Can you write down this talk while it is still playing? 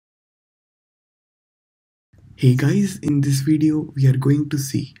Hey guys, in this video we are going to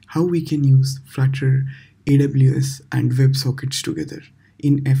see how we can use Flutter, AWS and WebSockets together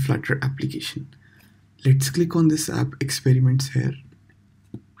in a Flutter application. Let's click on this app experiments here.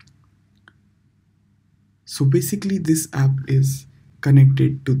 So basically this app is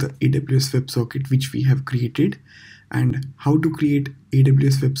connected to the AWS WebSocket which we have created, and how to create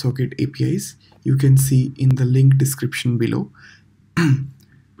AWS WebSocket APIs you can see in the link description below.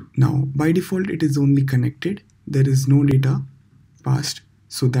 Now by default it is only connected. There is no data passed,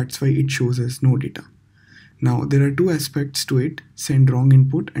 so that's why it shows as no data. Now there are two aspects to it: send wrong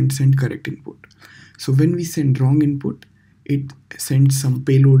input and send correct input. So when we send wrong input, it sends some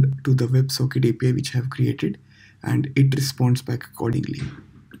payload to the WebSocket API which I have created, and it responds back accordingly.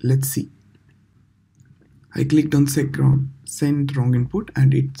 Let's see. I clicked on send wrong input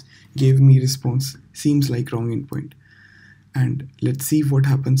and it gave me response seems like wrong input. And let's see what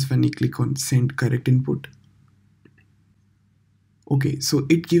happens when I click on send correct input. Okay, so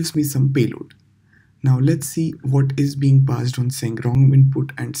it gives me some payload. Now let's see what is being passed on send wrong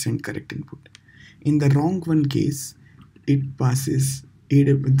input and send correct input. In the wrong one case, it passes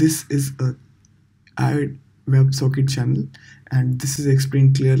this is a add WebSocketChannel, and this is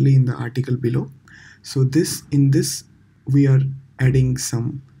explained clearly in the article below. So in this we are adding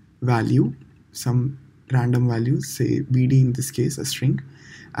some value, some random values, say BD in this case, a string.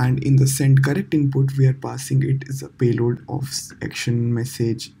 And in the send correct input, we are passing it as a payload of action,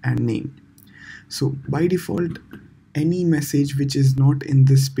 message and name. So by default, any message which is not in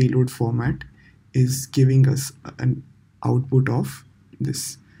this payload format is giving us an output of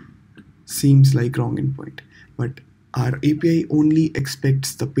this seems like wrong input. But our API only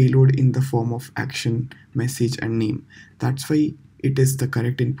expects the payload in the form of action, message and name. That's why it is the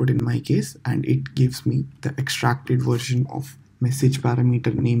correct input in my case, and it gives me the extracted version of message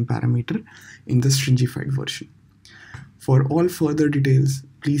parameter, name parameter in the stringified version. For all further details,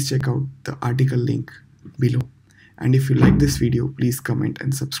 please check out the article link below. And if you like this video, please comment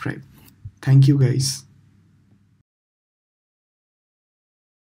and subscribe. Thank you guys.